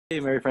Hey,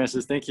 Mary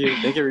Frances, thank you.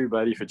 Thank you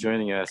everybody for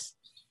joining us.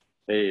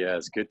 Hey,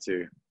 it's good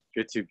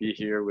to be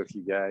here with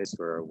you guys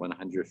for our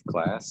 100th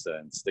class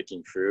and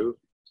sticking through.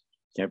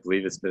 Can't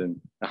believe it's been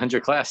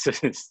 100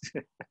 classes.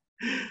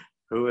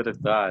 Who would have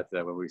thought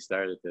that when we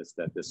started this,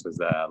 that this was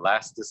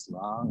last this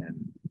long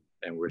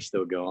and we're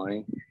still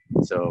going.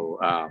 So,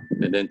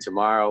 and then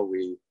tomorrow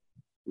we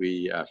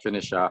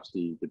finish off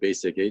the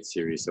Basic 8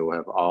 series. So we'll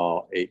have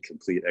all 8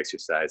 complete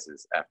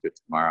exercises after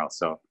tomorrow.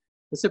 So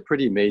it's a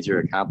pretty major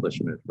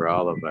accomplishment for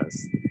all of us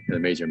and a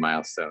major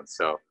milestone.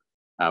 So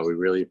we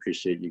really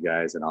appreciate you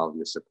guys and all of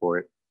your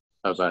support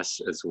of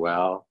us as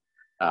well.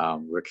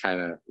 We're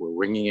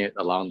winging it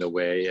along the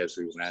way as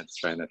we went,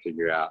 trying to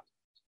figure out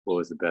what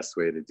was the best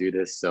way to do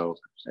this. So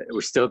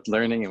we're still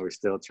learning and we're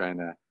still trying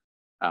to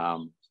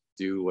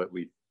do what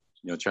we,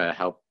 try to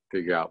help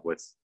figure out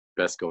what's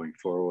best going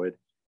forward.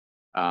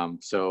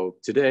 So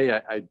today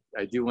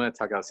I do want to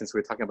talk about, since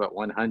we're talking about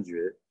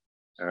 100,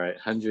 all right,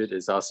 100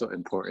 is also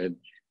important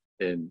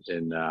in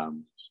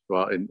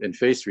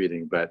face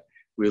reading, but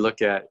we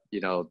look at,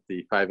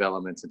 the 5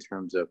 elements in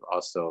terms of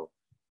also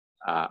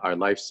our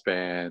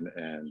lifespan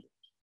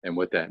and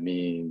what that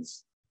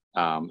means,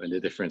 and the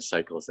different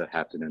cycles that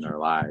happen in our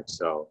lives.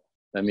 So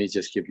let me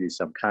just give you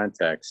some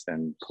context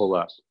and pull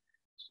up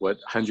what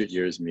 100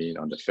 years mean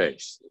on the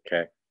face,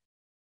 okay?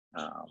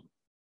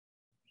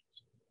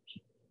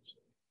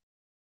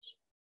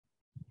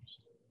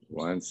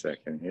 One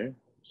second here.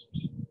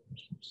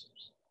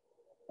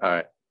 All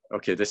right.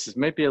 Okay, this is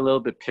maybe a little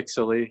bit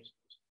pixely,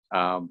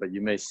 but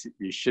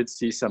you should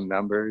see some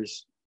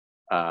numbers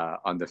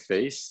on the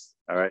face.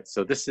 All right.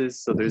 So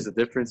there's a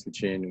difference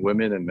between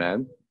women and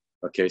men.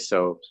 Okay,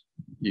 so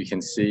you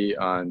can see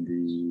on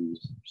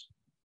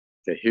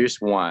okay, here's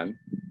 1.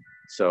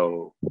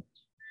 So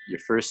your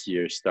first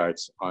year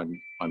starts on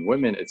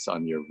women, it's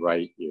on your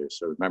right ear.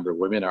 So remember,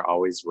 women are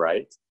always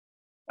right.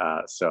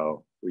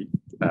 So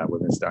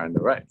women start on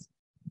the right.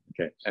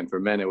 Okay, and for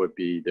men, it would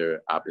be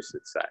their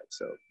opposite side.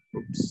 So,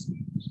 oops,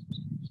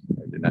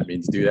 I did not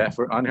mean to do that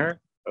on her.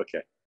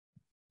 Okay,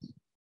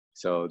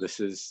 so this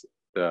is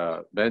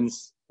the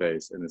men's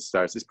face, and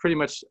it's pretty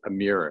much a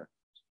mirror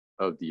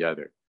of the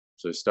other.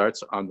 So it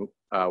starts on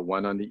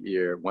 1 on the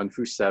ear, 1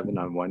 through 7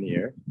 on one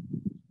ear,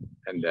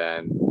 and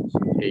then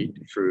 8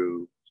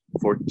 through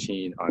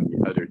 14 on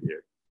the other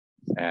ear.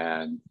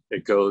 And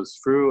it goes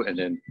through, and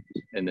then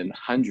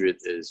 100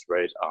 is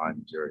right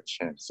on your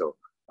chin. So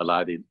a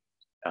lot of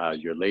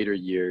your later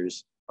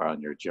years are on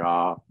your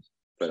jaw,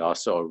 but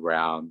also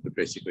around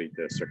basically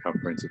the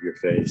circumference of your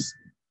face,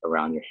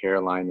 around your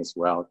hairline as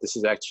well. This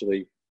is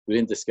actually, we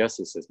didn't discuss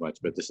this as much,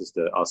 but this is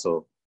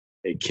also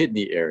a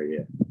kidney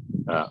area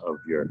of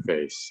your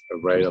face,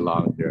 right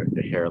along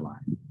the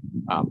hairline,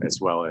 as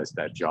well as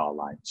that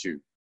jawline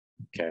too.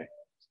 Okay.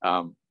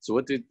 So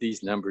what do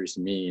these numbers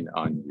mean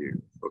on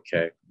you?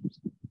 Okay.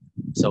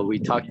 So we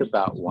talked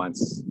about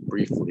once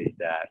briefly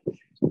that,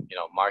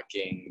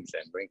 markings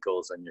and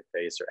wrinkles on your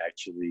face are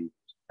actually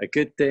a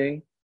good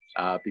thing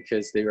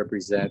because they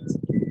represent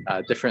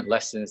different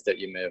lessons that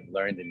you may have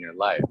learned in your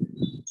life.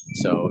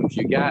 So if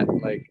you got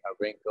like a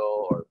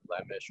wrinkle or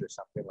blemish or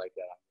something like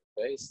that on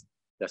your face,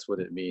 that's what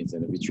it means.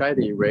 And if you try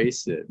to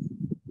erase it,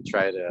 you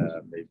try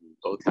to maybe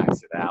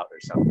Botox it out or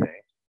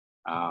something,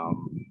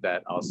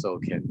 that also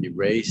can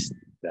erase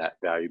that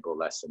valuable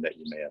lesson that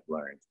you may have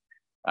learned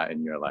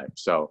in your life.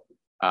 So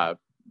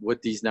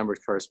what these numbers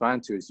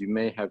correspond to is you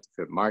may have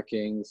different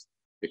markings.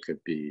 It could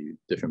be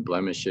different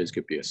blemishes,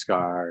 could be a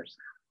scar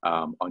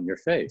on your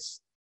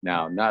face.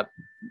 Now,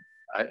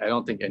 I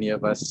don't think any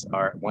of us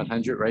are at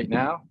 100 right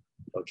now.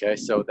 Okay,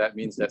 so that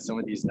means that some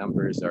of these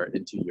numbers are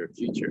into your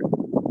future.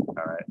 All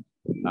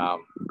right,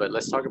 but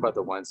let's talk about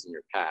the ones in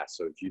your past.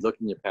 So if you look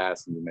in your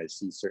past and you may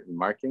see certain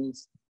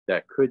markings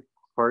that could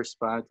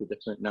correspond to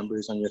different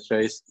numbers on your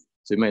face.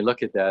 So you may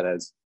look at that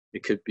as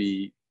it could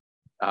be,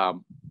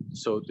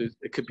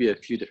 it could be a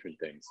few different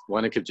things.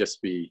 One, it could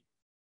just be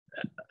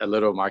a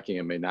little marking.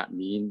 It may not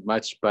mean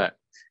much, but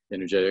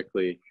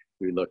energetically,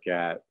 we look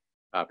at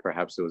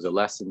perhaps there was a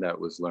lesson that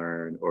was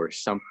learned or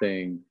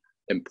something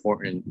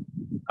important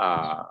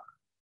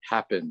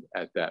happened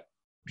at that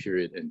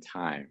period in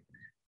time.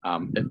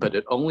 But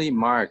it only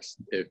marks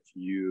if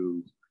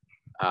you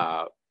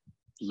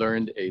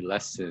learned a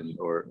lesson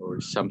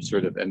or some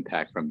sort of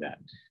impact from that.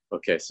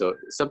 Okay, so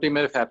something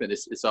might have happened.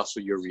 It's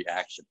also your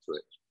reaction to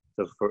it.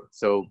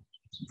 So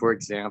for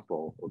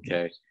example,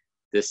 okay,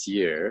 this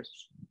year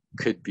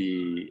could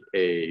be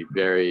a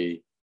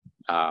very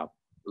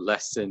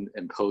lesson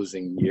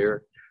imposing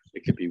year.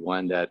 It could be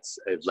one that's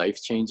a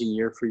life-changing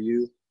year for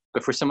you.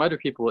 But for some other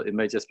people, it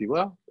might just be,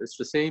 well, it's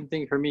the same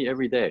thing for me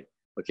every day.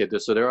 Okay,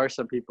 so there are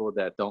some people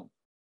that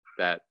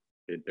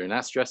they're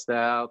not stressed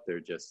out. They're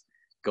just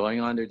going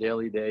on their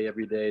daily day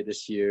every day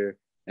this year.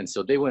 And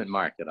so they wouldn't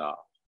mark at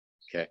all.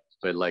 Okay,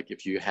 but like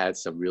if you had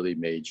some really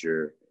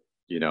major,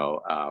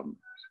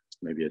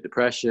 maybe a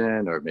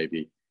depression, or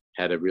maybe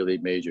had a really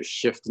major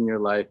shift in your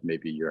life,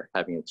 maybe you're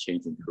having a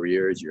change in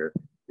careers, you're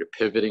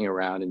pivoting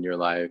around in your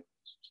life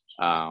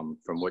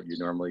from what you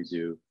normally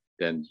do,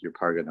 then you're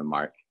probably going to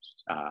mark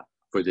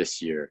for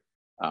this year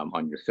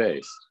on your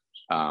face.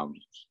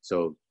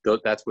 So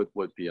that's what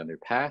would be on your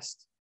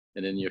past.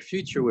 And then your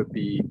future would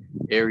be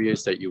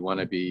areas that you want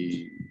to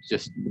be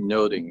just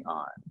noting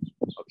on.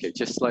 Okay,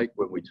 just like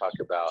when we talk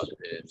about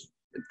in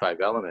five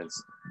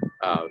elements,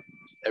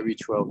 every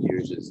 12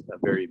 years is a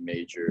very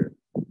major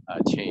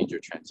change or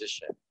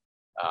transition,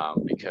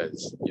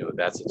 because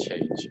that's a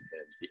change in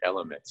the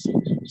elements.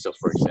 So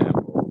for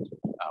example,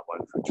 1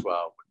 through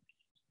 12 would be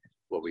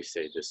what we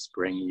say the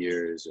spring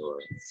years,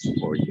 or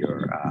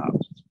your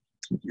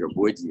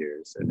wood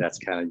years, and that's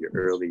kind of your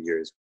early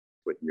years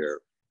with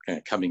your kind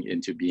of coming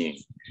into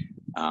being.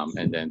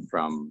 And then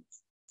from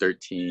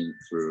 13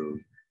 through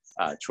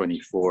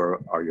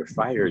 24 are your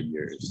fire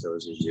years.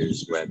 Those are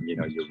years when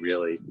you're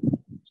really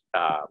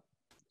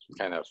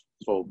kind of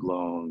full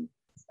blown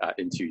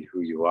into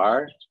who you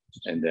are.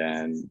 And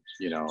then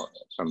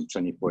from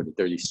 24 to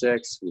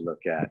 36, we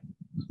look at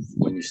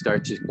when you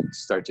start to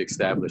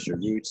establish your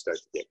roots, start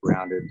to get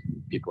grounded.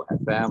 People have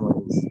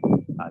families,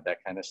 that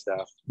kind of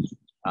stuff.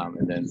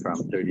 And then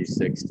from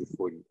 36 to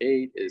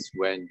 48 is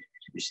when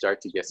you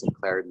start to get some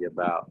clarity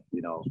about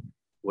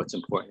what's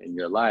important in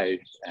your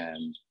life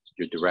and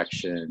your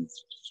direction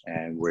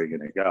and where you're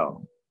going to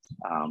go.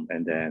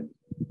 And then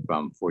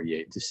from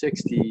 48 to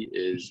 60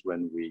 is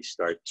when we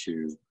start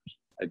to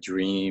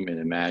dream and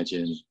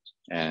imagine,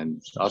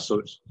 and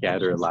also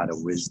gather a lot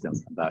of wisdom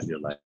about your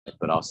life,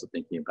 but also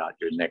thinking about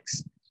your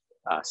next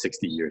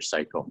 60-year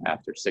cycle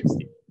after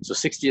 60. So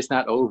 60 is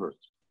not over.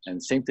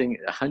 And same thing,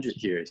 100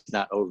 years is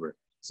not over.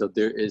 So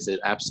there is an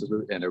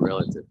absolute and a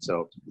relative.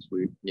 So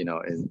we, in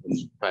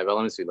five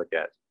elements, we look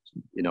at,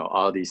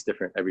 all these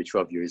different, every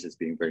 12 years as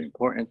being very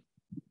important.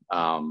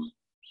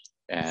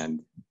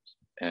 And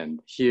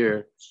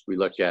here we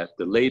look at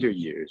the later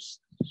years.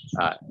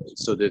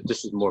 So that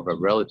this is more of a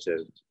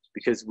relative,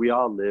 because we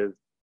all live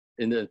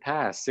in the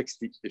past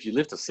 60. If you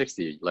live to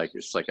 60,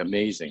 it's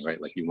amazing,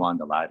 right? Like you won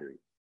the lottery.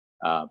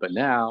 But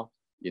now,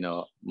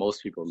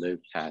 most people live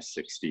past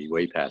 60,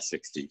 way past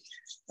 60.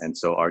 And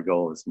so our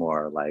goal is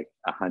more like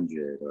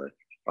 100 or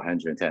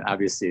 110.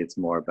 Obviously, it's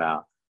more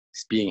about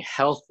being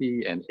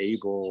healthy and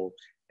able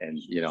and,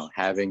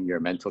 having your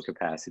mental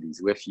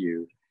capacities with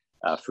you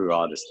through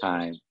all this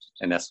time.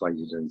 And that's why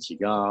you're doing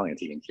Qigong and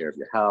taking care of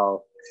your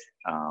health.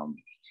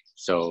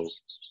 So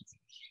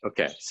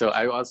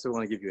I also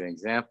want to give you an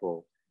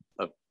example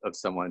of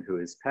someone who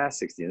is past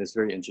 60, and it's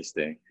very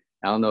interesting.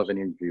 I don't know if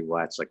any of you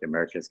watch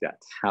America's Got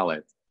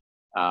Talent,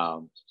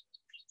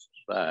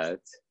 but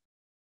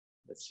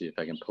let's see if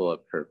I can pull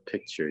up her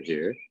picture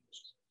here.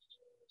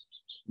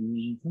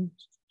 Mm-hmm.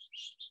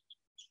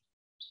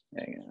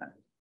 Hang on.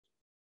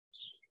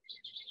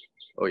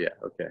 Oh yeah,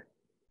 okay.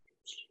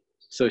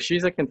 So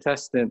she's a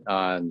contestant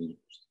on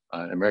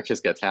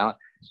America's Got Talent.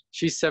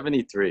 She's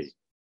 73.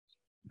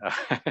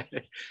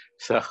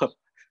 So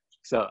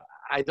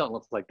I don't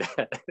look like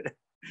that.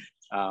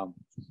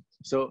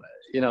 So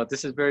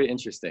this is very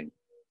interesting.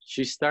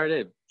 She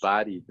started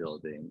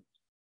bodybuilding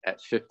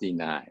at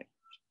 59.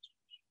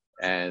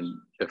 And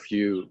if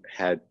you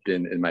had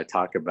been in my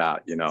talk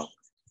about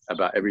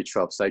every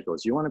 12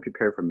 cycles, you want to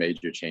prepare for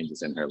major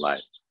changes in her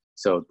life.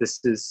 So this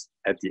is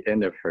at the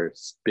end of her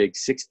big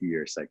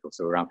 60-year cycle.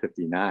 So around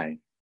 59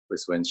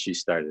 was when she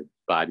started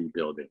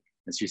bodybuilding,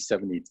 and she's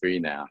 73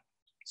 now.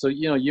 So,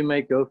 you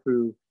may go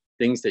through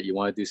things that you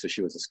want to do. So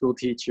she was a school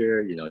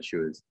teacher, she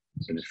was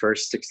in the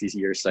first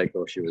 60-year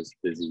cycle, she was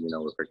busy,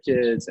 with her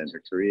kids and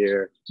her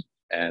career.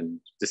 And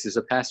this is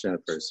a passion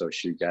of hers. So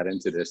she got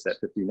into this at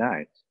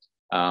 59.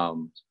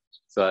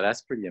 So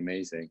that's pretty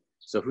amazing.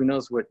 So who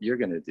knows what you're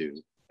going to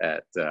do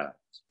at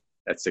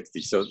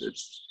 60. So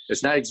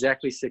it's not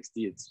exactly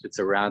 60, it's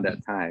around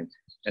that time.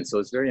 And so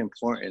it's very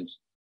important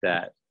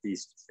that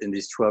in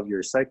these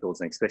 12-year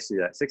cycles, and especially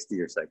that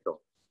 60-year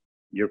cycle,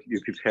 you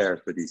prepare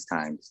for these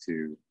times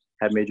to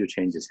have major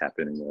changes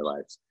happen in your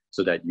lives,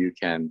 so that you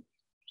can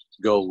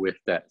go with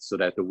that, so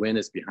that the win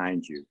is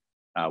behind you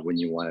when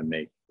you want to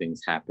make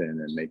things happen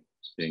and make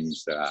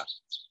things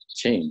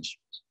change.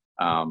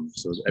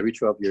 So every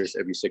 12 years,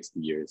 every 60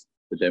 years,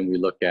 but then we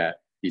look at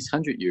these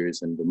 100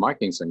 years and the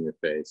markings on your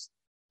face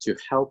to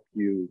help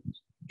you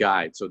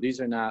guide. So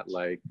these are not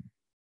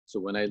so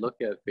when I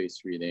look at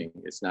face reading,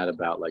 it's not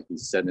about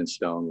these set in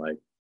stone,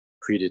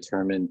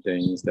 predetermined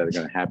things that are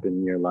going to happen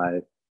in your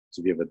life.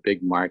 So if you have a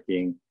big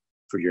marking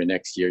for your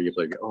next year, you'll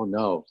be like, oh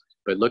no.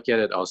 But look at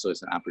it also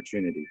as an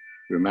opportunity.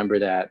 Remember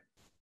that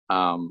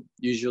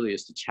usually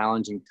it's the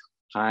challenging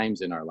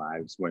times in our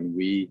lives when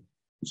we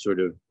sort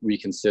of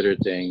reconsider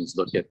things,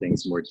 look at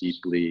things more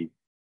deeply,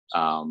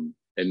 and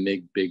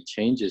make big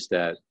changes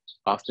that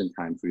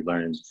oftentimes we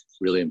learn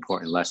really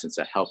important lessons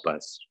that help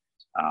us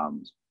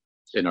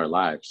in our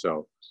lives.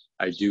 So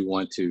I do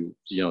want to,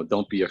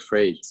 don't be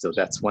afraid. So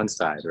that's one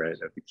side, right,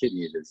 of the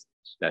kidney, is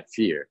that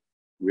fear.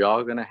 We're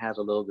all going to have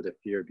a little bit of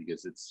fear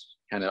because it's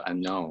kind of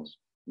unknown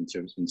in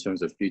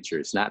terms of future.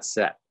 It's not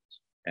set.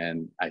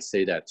 And I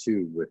say that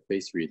too with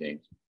face reading,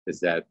 is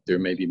that there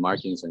may be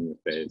markings on your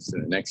face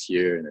in the next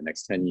year, in the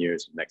next 10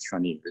 years, the next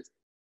 20 years,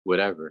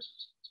 whatever.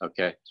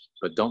 Okay,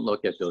 but don't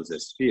look at those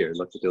as fear.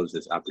 Look at those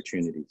as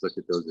opportunities. Look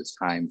at those as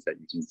times that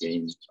you can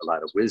gain a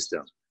lot of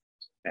wisdom.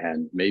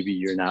 And maybe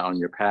you're not on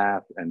your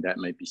path, and that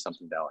might be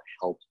something that will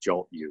help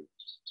jolt you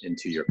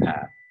into your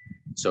path.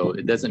 So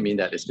it doesn't mean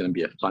that it's going to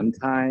be a fun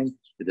time.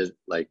 It is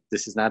like,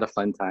 this is not a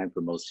fun time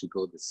for most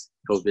people, this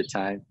COVID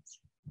time.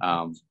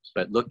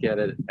 But look at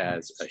it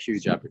as a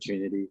huge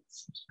opportunity.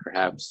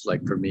 Perhaps,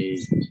 like for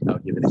me, I'll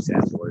give an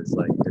example. It's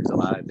like there's a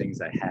lot of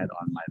things I had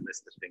on my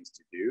list of things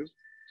to do,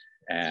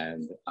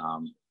 and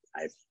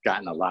I've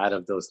gotten a lot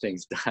of those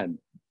things done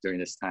during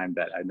this time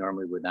that I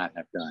normally would not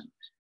have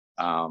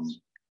done.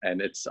 And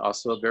it's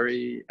also a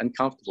very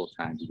uncomfortable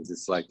time because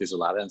it's like there's a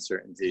lot of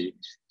uncertainty,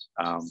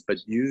 but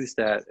use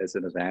that as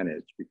an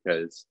advantage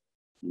because,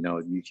 you know,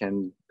 you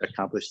can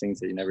accomplish things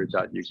that you never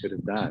thought you could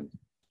have done.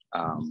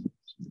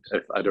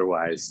 If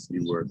otherwise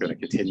you were going to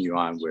continue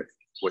on with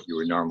what you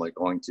were normally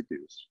going to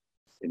do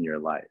in your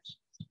life.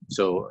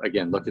 So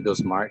again, look at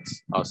those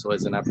marks also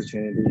as an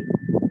opportunity,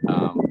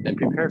 and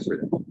prepare for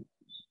them.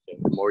 Okay,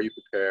 the more you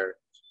prepare,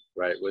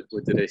 right? What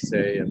do they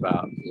say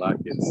about luck?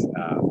 It's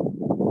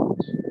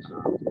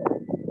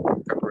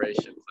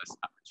preparation plus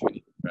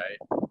opportunity, right?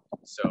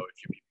 So if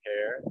you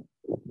prepare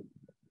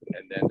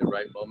and then the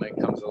right moment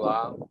comes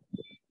along,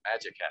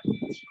 magic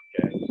happens,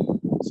 okay?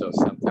 So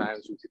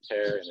sometimes we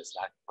prepare and it's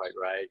not quite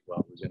right.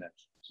 Well, we're gonna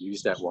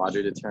use that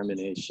water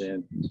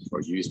determination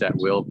or use that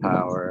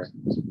willpower,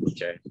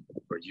 okay?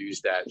 Or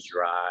use that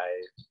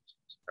drive,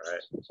 all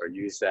right? Or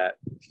use that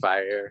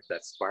fire,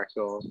 that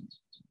sparkle,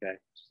 okay?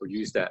 Or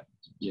use that,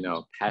 you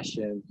know,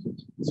 passion.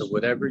 So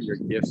whatever your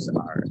gifts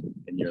are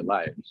in your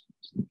life,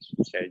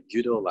 okay,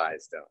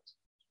 utilize them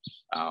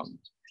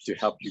to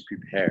help you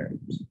prepare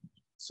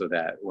so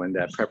that when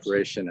that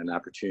preparation and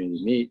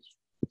opportunity meet,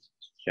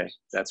 okay,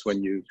 that's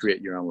when you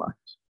create your own luck.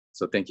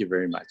 So thank you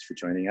very much for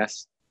joining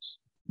us.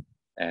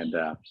 And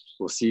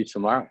we'll see you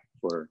tomorrow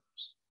for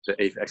the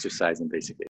 8th exercise in Basic 8.